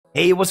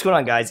Hey, what's going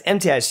on, guys?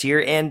 MTS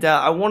here, and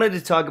I wanted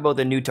to talk about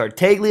the new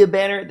Tartaglia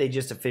banner. They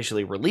just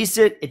officially released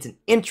it. It's an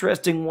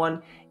interesting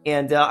one,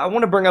 and I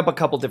want to bring up a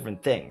couple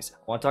different things.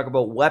 I want to talk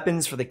about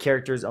weapons for the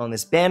characters on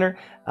this banner.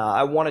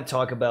 I want to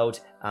talk about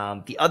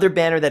the other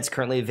banner that's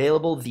currently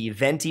available, the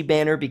Venti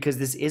banner, because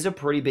this is a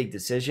pretty big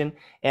decision,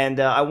 and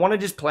I want to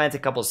just plant a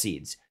couple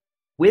seeds.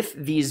 With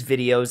these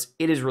videos,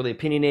 it is really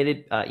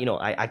opinionated.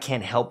 I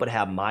can't help but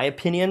have my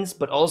opinions,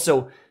 but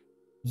also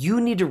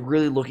you need to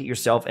really look at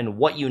yourself and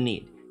what you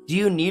need. Do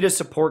you need a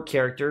support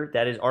character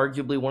that is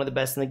arguably one of the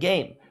best in the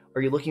game?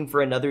 Are you looking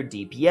for another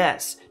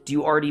DPS? Do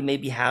you already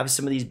maybe have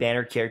some of these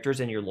banner characters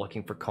and you're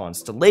looking for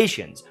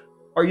constellations?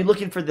 Are you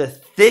looking for the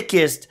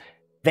thickest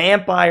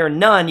vampire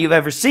nun you've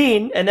ever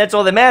seen, and that's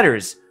all that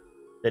matters?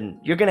 Then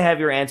you're going to have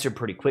your answer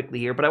pretty quickly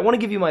here, but I want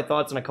to give you my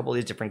thoughts on a couple of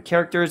these different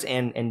characters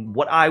and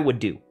what I would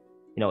do,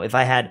 if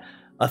I had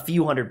a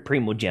few hundred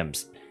Primo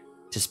Gems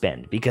to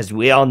spend, because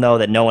we all know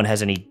that no one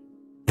has any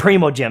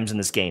Primo Gems in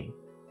this game.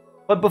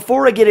 But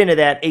before I get into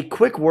that, a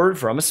quick word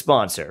from a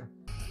sponsor.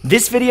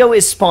 This video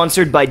is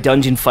sponsored by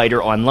Dungeon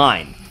Fighter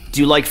Online.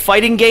 Do you like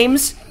fighting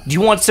games? Do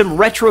you want some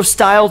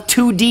retro-style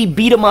 2D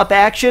beat-em-up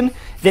action?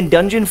 Then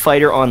Dungeon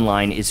Fighter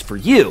Online is for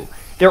you.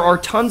 There are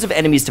tons of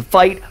enemies to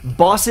fight,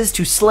 bosses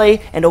to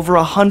slay, and over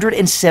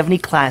 170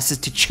 classes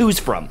to choose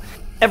from.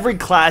 Every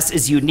class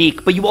is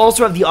unique, but you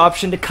also have the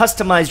option to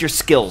customize your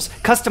skills,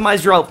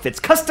 customize your outfits,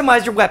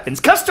 customize your weapons,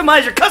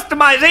 customize your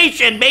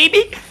customization,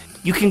 baby!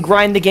 You can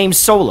grind the game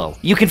solo.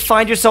 You can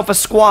find yourself a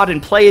squad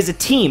and play as a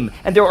team,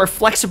 and there are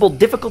flexible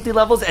difficulty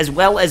levels as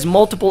well as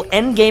multiple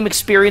endgame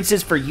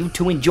experiences for you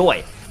to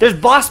enjoy. There's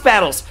boss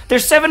battles.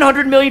 There's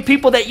 700 million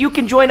people that you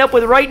can join up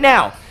with right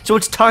now. So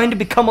it's time to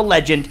become a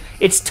legend.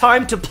 It's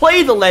time to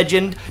play the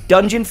legend,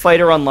 Dungeon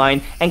Fighter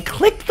Online, and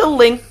click the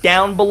link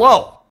down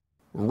below.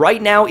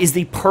 Right now is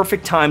the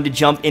perfect time to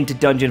jump into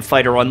Dungeon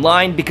Fighter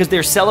Online because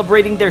they're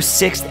celebrating their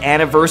 6th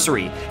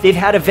anniversary. They've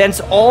had events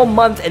all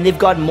month and they've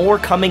got more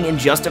coming in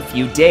just a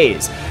few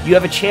days. You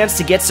have a chance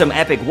to get some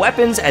epic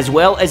weapons as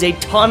well as a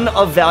ton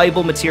of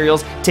valuable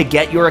materials to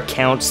get your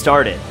account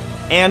started.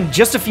 And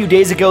just a few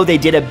days ago, they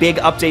did a big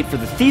update for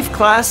the Thief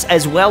class,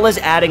 as well as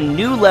adding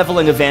new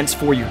leveling events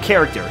for your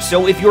character.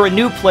 So if you're a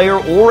new player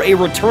or a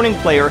returning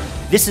player,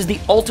 this is the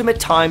ultimate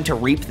time to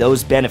reap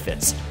those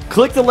benefits.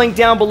 Click the link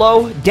down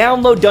below,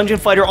 download Dungeon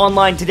Fighter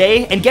Online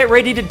today, and get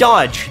ready to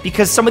dodge,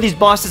 because some of these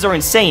bosses are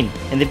insane,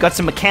 and they've got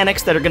some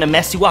mechanics that are going to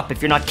mess you up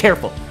if you're not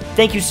careful.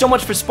 Thank you so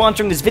much for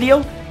sponsoring this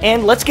video,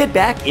 and let's get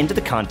back into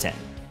the content.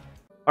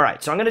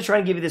 Alright, so I'm going to try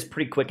and give you this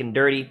pretty quick and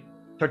dirty.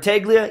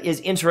 Tartaglia is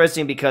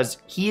interesting because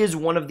he is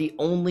one of the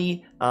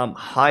only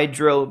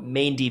Hydro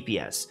main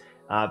DPS.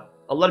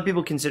 A lot of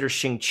people consider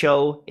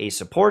Xingqiu a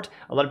support.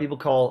 A lot of people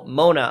call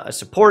Mona a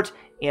support.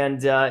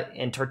 And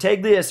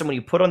Tartaglia is someone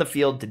you put on the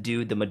field to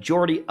do the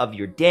majority of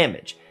your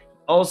damage.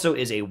 Also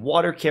is a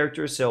water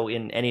character, so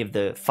in any of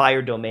the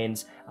fire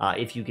domains,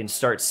 if you can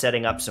start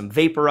setting up some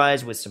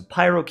Vaporize with some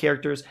Pyro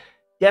characters,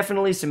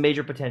 definitely some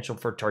major potential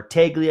for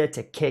Tartaglia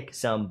to kick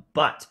some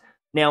butt.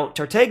 Now,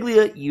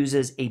 Tartaglia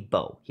uses a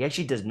bow. He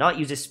actually does not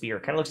use a spear.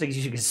 It kind of looks like he's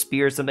using a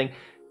spear or something.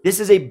 This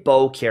is a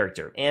bow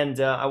character, and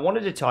I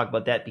wanted to talk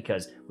about that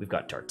because we've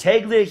got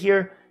Tartaglia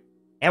here,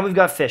 and we've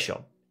got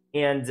Fischl.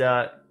 And,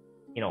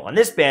 on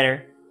this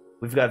banner,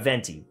 we've got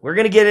Venti. We're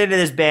going to get into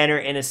this banner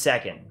in a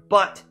second,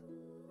 but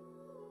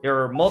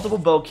there are multiple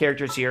bow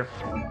characters here,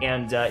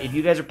 and if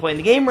you guys are playing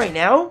the game right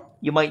now,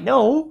 you might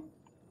know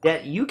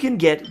that you can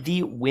get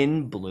the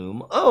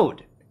Windbloom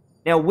Ode.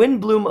 Now,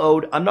 Windbloom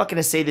Ode, I'm not going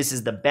to say this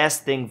is the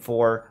best thing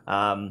for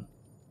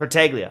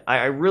Tartaglia.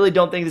 I really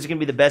don't think this is going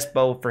to be the best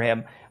bow for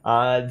him.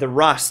 The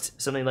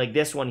Rust, something like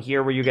this one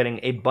here where you're getting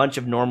a bunch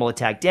of normal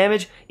attack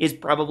damage, is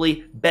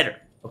probably better,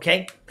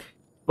 okay?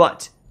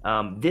 But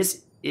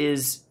this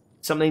is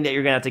something that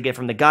you're going to have to get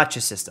from the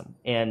gacha system,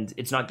 and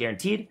it's not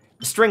guaranteed.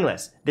 The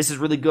Stringless, this is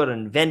really good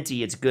on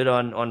Venti, it's good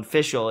on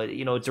Fischl,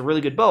 it's a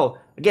really good bow.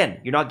 Again,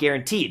 you're not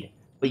guaranteed.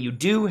 But you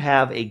do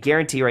have a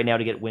guarantee right now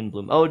to get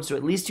Windbloom Ode, so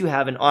at least you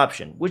have an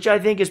option, which I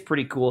think is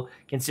pretty cool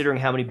considering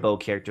how many bow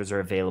characters are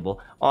available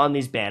on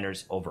these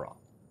banners overall.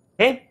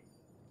 Okay?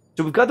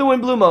 So we've got the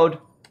Windbloom Ode,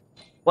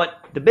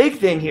 but the big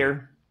thing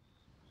here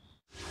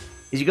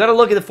is you got to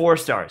look at the 4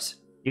 stars.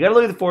 You got to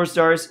look at the 4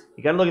 stars,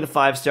 you got to look at the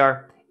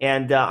 5-star,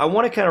 and I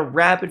want to kind of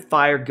rapid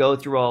fire go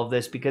through all of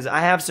this because I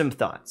have some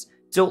thoughts.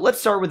 So let's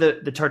start with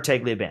the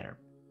Tartaglia banner.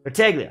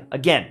 Tartaglia,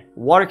 again,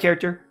 water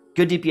character,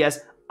 good DPS.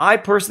 I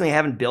personally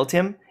haven't built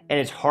him, and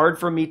it's hard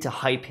for me to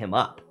hype him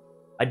up.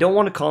 I don't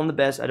want to call him the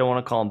best, I don't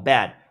want to call him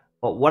bad,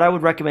 but what I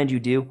would recommend you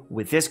do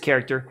with this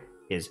character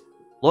is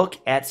look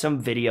at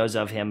some videos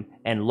of him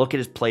and look at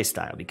his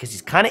playstyle, because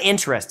he's kind of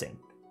interesting.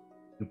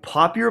 You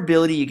pop your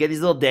ability, you get these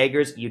little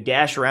daggers, you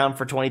dash around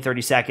for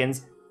 20-30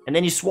 seconds, and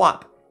then you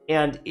swap.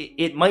 And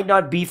it might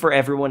not be for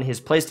everyone his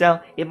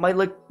playstyle, it might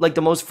look like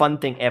the most fun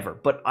thing ever,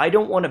 but I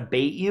don't want to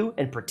bait you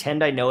and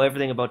pretend I know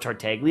everything about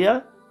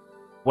Tartaglia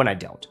when I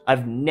don't.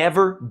 I've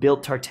never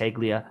built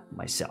Tartaglia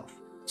myself.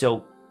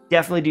 So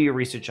definitely do your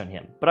research on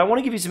him. But I want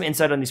to give you some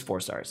insight on these 4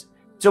 stars.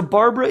 So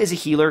Barbara is a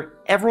healer.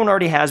 Everyone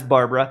already has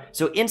Barbara.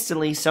 So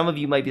instantly, some of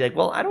you might be like,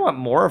 well, I don't want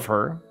more of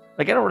her.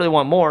 Like, I don't really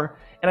want more.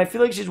 And I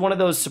feel like she's one of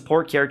those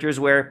support characters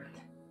where,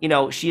 you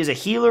know, she is a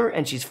healer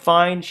and she's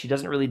fine. She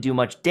doesn't really do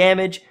much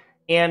damage.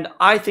 And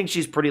I think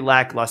she's pretty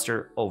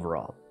lackluster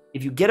overall.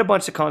 If you get a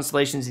bunch of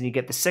constellations and you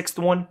get the 6th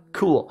one,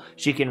 cool.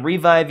 She can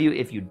revive you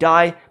if you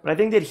die. But I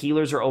think that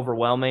healers are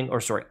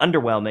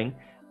underwhelming.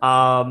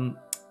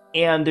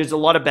 And there's a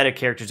lot of better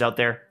characters out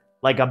there,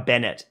 like a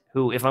Bennett,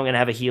 who, if I'm going to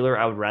have a healer,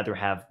 I would rather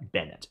have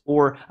Bennett.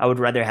 Or I would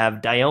rather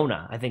have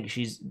Diona. I think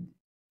she's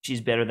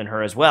better than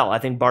her as well. I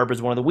think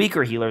Barbara's one of the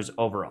weaker healers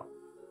overall.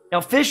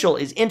 Now, Fischl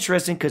is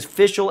interesting because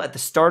Fischl at the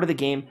start of the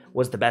game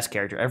was the best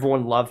character.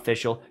 Everyone loved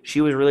Fischl. She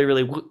was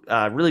really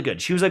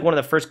good. She was like one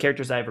of the first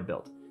characters I ever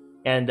built.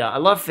 And I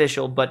love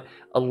Fischl, but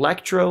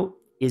Electro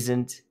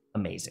isn't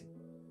amazing.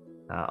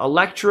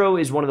 Electro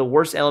is one of the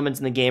worst elements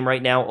in the game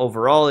right now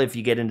overall. If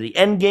you get into the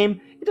end game,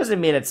 it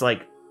doesn't mean it's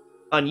like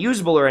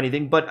unusable or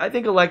anything, but I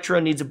think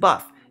Electro needs a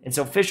buff. And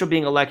so Fischl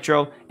being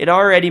Electro, it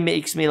already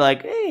makes me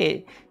like,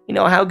 hey, you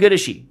know, how good is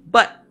she?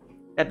 But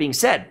that being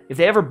said, if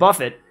they ever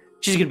buff it,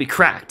 she's going to be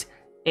cracked.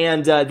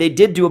 And they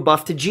did do a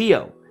buff to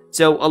Geo.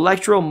 So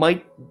Electro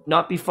might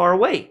not be far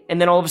away.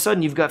 And then all of a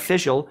sudden, you've got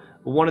Fischl,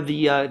 one of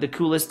the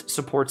coolest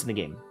supports in the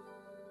game.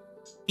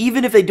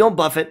 Even if they don't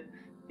buff it,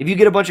 if you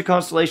get a bunch of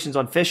constellations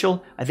on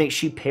Fischl, I think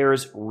she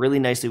pairs really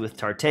nicely with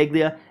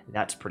Tartaglia.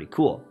 That's pretty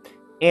cool.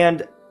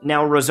 And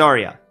now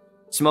Rosaria.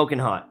 Smoking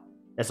hot.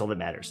 That's all that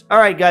matters. All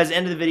right, guys,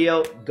 end of the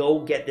video. Go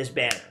get this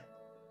banner.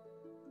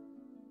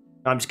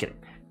 No, I'm just kidding.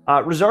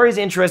 Rosaria is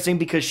interesting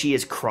because she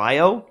is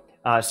cryo.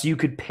 So you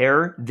could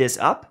pair this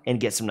up and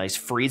get some nice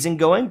freezing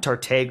going.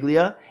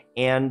 Tartaglia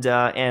and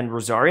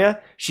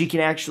Rosaria. She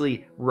can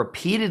actually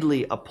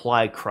repeatedly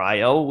apply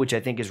cryo, which I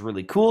think is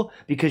really cool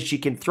because she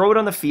can throw it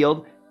on the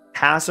field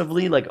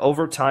passively, like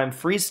over time,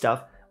 freeze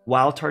stuff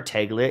while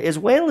Tartaglia is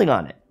wailing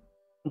on it.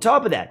 On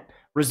top of that,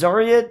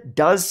 Rosaria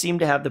does seem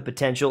to have the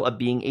potential of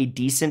being a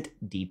decent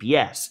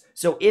DPS.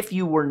 So if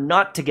you were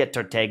not to get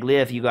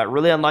Tartaglia, if you got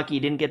really unlucky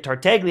you didn't get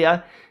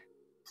Tartaglia,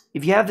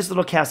 if you have this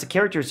little cast of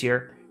characters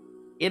here,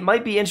 it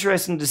might be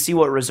interesting to see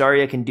what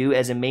Rosaria can do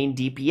as a main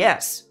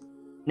DPS.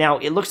 Now,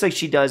 it looks like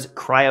she does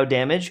cryo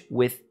damage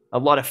with a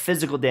lot of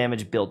physical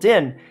damage built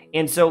in,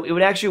 and so it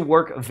would actually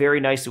work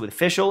very nicely with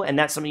Fischl, and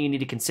that's something you need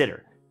to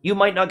consider. You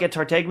might not get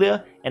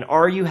Tartaglia, and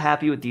are you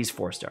happy with these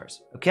 4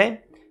 stars?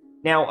 Okay?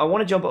 Now, I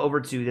want to jump over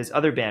to this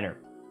other banner.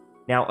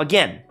 Now,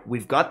 again,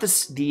 we've got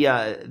this the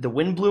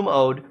Windbloom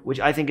Ode, which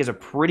I think is a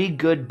pretty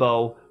good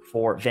bow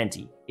for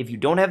Venti. If you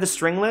don't have the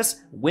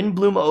stringless,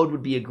 Windbloom Ode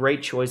would be a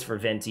great choice for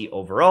Venti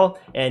overall,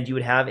 and you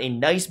would have a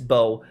nice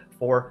bow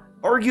for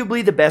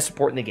arguably the best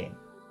support in the game.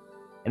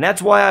 And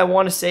that's why I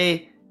want to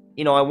say,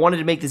 you know, I wanted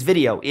to make this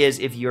video, is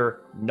if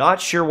you're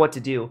not sure what to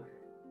do,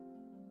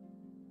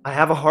 I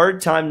have a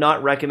hard time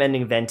not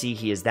recommending Venti.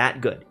 He is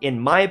that good. In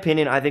my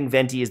opinion, I think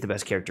Venti is the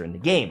best character in the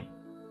game.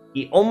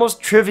 He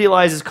almost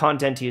trivializes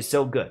content. He is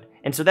so good.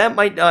 And so that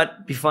might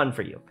not be fun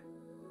for you.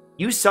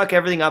 You suck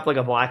everything up like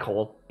a black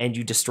hole and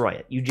you destroy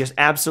it. You just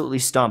absolutely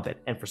stomp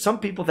it. And for some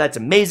people, that's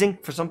amazing.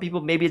 For some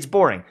people, maybe it's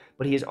boring.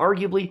 But he is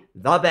arguably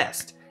the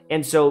best.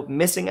 And so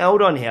missing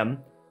out on him,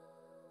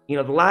 you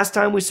know, the last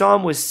time we saw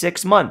him was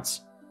 6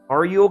 months.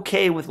 Are you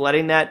okay with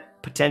letting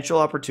that potential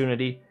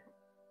opportunity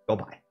go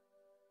by?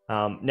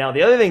 Now,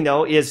 the other thing,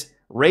 though, is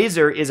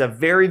Razor is a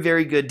very,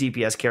 very good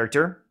DPS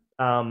character.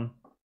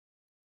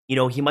 You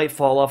know, he might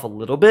fall off a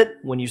little bit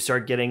when you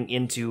start getting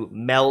into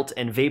Melt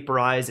and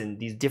Vaporize and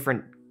these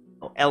different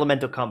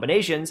elemental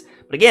combinations.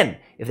 But again,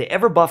 if they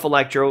ever buff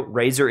Electro,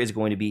 Razor is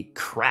going to be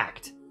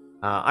cracked.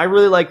 I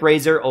really like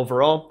Razor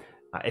overall.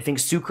 I think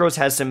Sucrose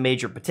has some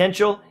major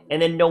potential.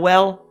 And then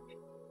Noelle,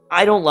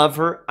 I don't love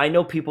her. I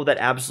know people that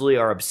absolutely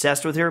are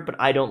obsessed with her, but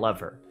I don't love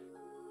her.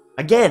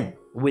 Again,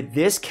 with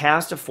this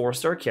cast of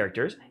 4-star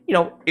characters, you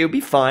know, it would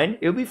be fine.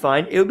 It would be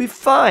fine. It would be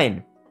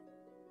fine.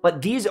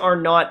 But these are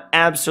not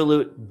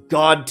absolute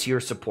god tier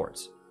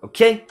supports,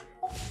 okay?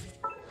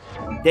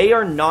 They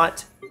are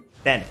not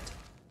Bennett.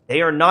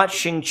 They are not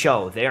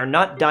Xingqiu. They are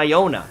not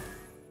Diona.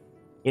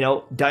 You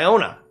know,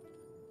 Diona,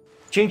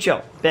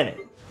 Xingqiu, Bennett.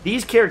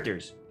 These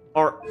characters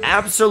are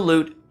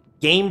absolute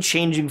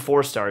game-changing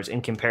 4-stars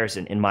in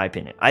comparison, in my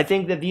opinion. I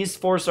think that these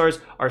 4-stars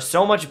are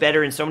so much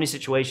better in so many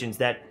situations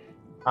that,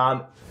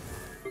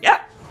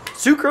 yeah,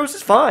 Sucrose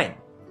is fine,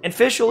 and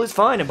Fischl is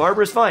fine, and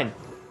Barbara is fine,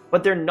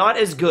 but they're not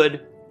as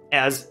good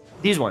as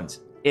these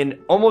ones in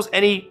almost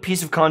any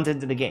piece of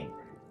content in the game.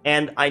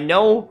 And I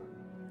know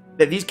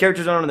that these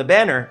characters aren't on the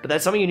banner, but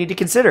that's something you need to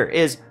consider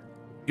is,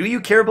 do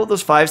you care about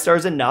those 5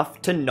 stars enough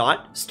to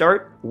not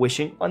start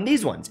wishing on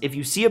these ones? If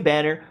you see a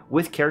banner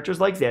with characters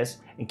like this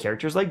and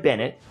characters like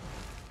Bennett,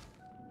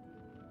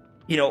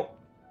 you know,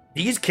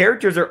 these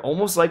characters are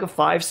almost like a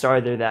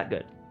 5-star. They're that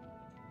good.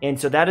 And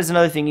so that is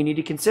another thing you need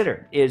to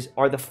consider is,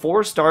 are the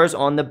 4 stars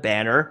on the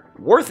banner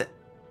worth it?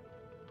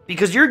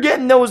 Because you're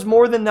getting those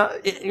more than,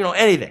 you know,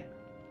 anything.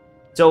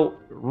 So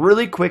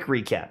really quick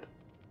recap.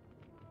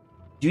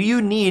 Do you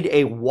need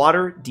a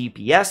water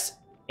DPS?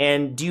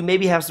 And do you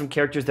maybe have some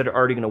characters that are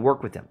already going to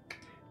work with them?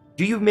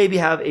 Do you maybe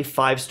have a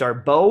 5-star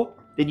bow?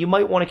 Then you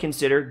might want to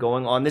consider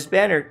going on this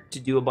banner to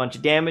do a bunch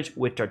of damage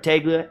with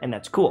Tartaglia, and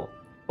that's cool.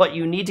 But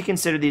you need to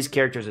consider these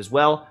characters as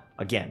well.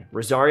 Again,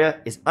 Rosaria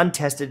is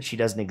untested. She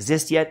doesn't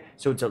exist yet,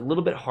 so it's a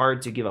little bit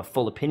hard to give a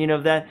full opinion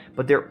of that.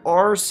 But there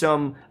are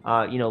some,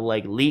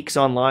 like leaks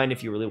online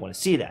if you really want to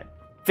see that.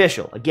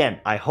 Official.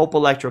 Again, I hope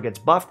Electro gets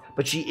buffed,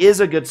 but she is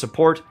a good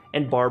support,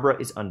 and Barbara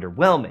is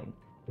underwhelming.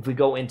 If we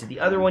go into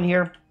the other one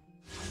here,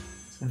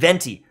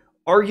 Venti.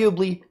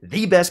 Arguably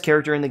the best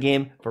character in the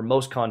game for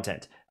most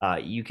content.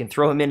 You can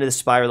throw him into the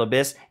Spiral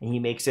Abyss, and he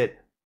makes it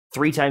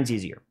 3 times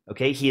easier.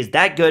 Okay, he is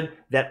that good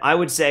that I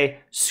would say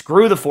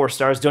screw the 4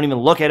 stars. Don't even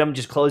look at him.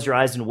 Just close your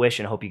eyes and wish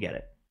and hope you get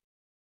it.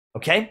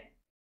 Okay,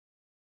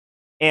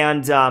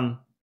 and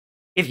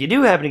if you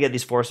do happen to get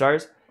these 4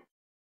 stars,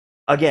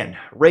 again,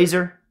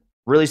 Razor,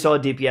 really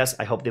solid DPS.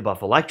 I hope they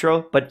buff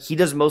Electro, but he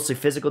does mostly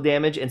physical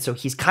damage, and so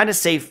he's kind of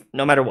safe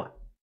no matter what.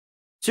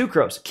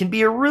 Sucrose can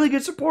be a really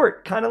good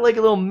support, kind of like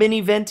a little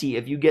mini Venti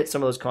if you get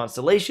some of those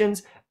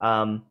constellations.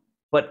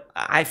 But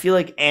I feel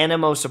like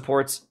Animo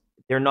supports,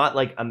 they're not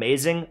like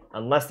amazing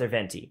unless they're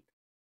Venti.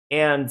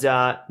 And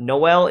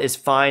Noelle is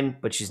fine,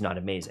 but she's not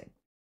amazing.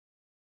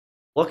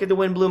 Look at the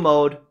Wind Blue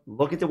mode,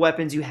 look at the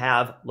weapons you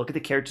have, look at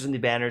the characters in the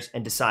banners,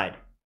 and decide.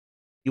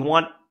 You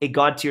want a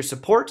god tier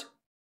support,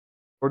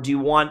 or do you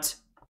want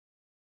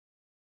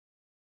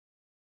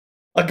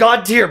a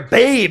god tier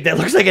babe that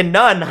looks like a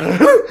nun?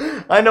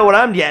 I know what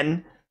I'm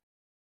getting.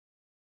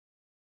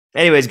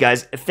 Anyways,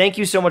 guys, thank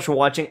you so much for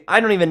watching. I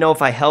don't even know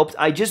if I helped.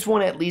 I just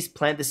want to at least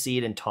plant the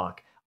seed and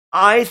talk.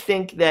 I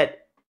think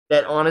that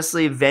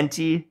honestly,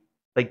 Venti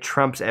like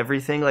trumps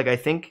everything. Like, I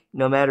think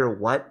no matter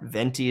what,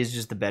 Venti is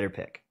just the better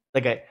pick.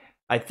 Like,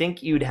 I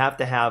think you'd have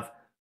to have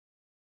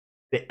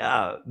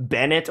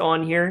Bennett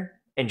on here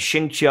and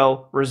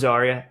Xingqiu,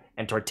 Rosaria,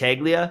 and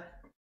Tartaglia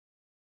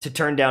to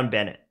turn down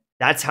Bennett.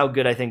 That's how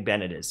good I think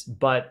Bennett is.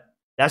 But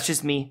that's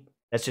just me.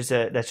 That's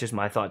just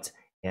my thoughts.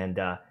 And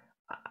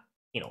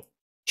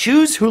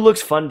choose who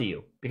looks fun to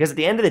you, because at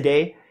the end of the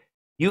day,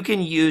 you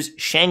can use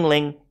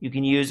Shangling, you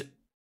can use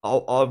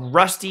a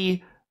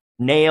rusty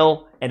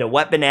nail and a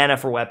wet banana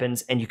for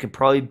weapons, and you can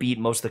probably beat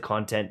most of the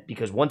content,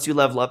 because once you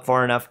level up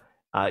far enough,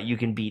 you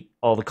can beat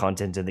all the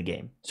content in the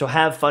game. So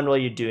have fun while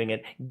you're doing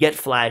it. Get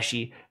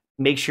flashy.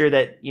 Make sure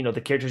that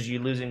the characters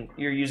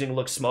you're using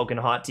look smoking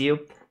hot to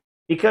you,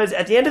 because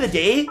at the end of the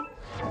day,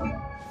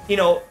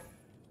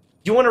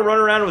 you want to run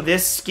around with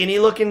this skinny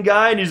looking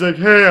guy and he's like,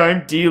 hey,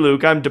 I'm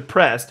D-Luke, I'm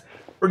depressed.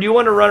 Or do you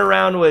want to run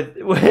around with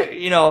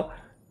or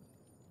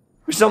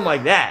something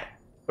like that?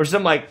 Or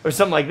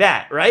something like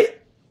that, right?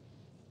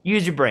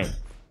 Use your brain.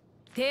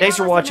 Thanks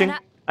for watching.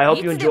 I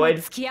hope you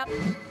enjoyed.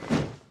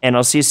 And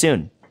I'll see you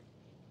soon.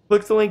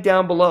 Click the link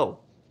down below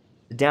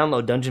to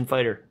download Dungeon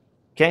Fighter.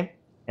 Okay?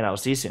 And I will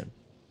see you soon.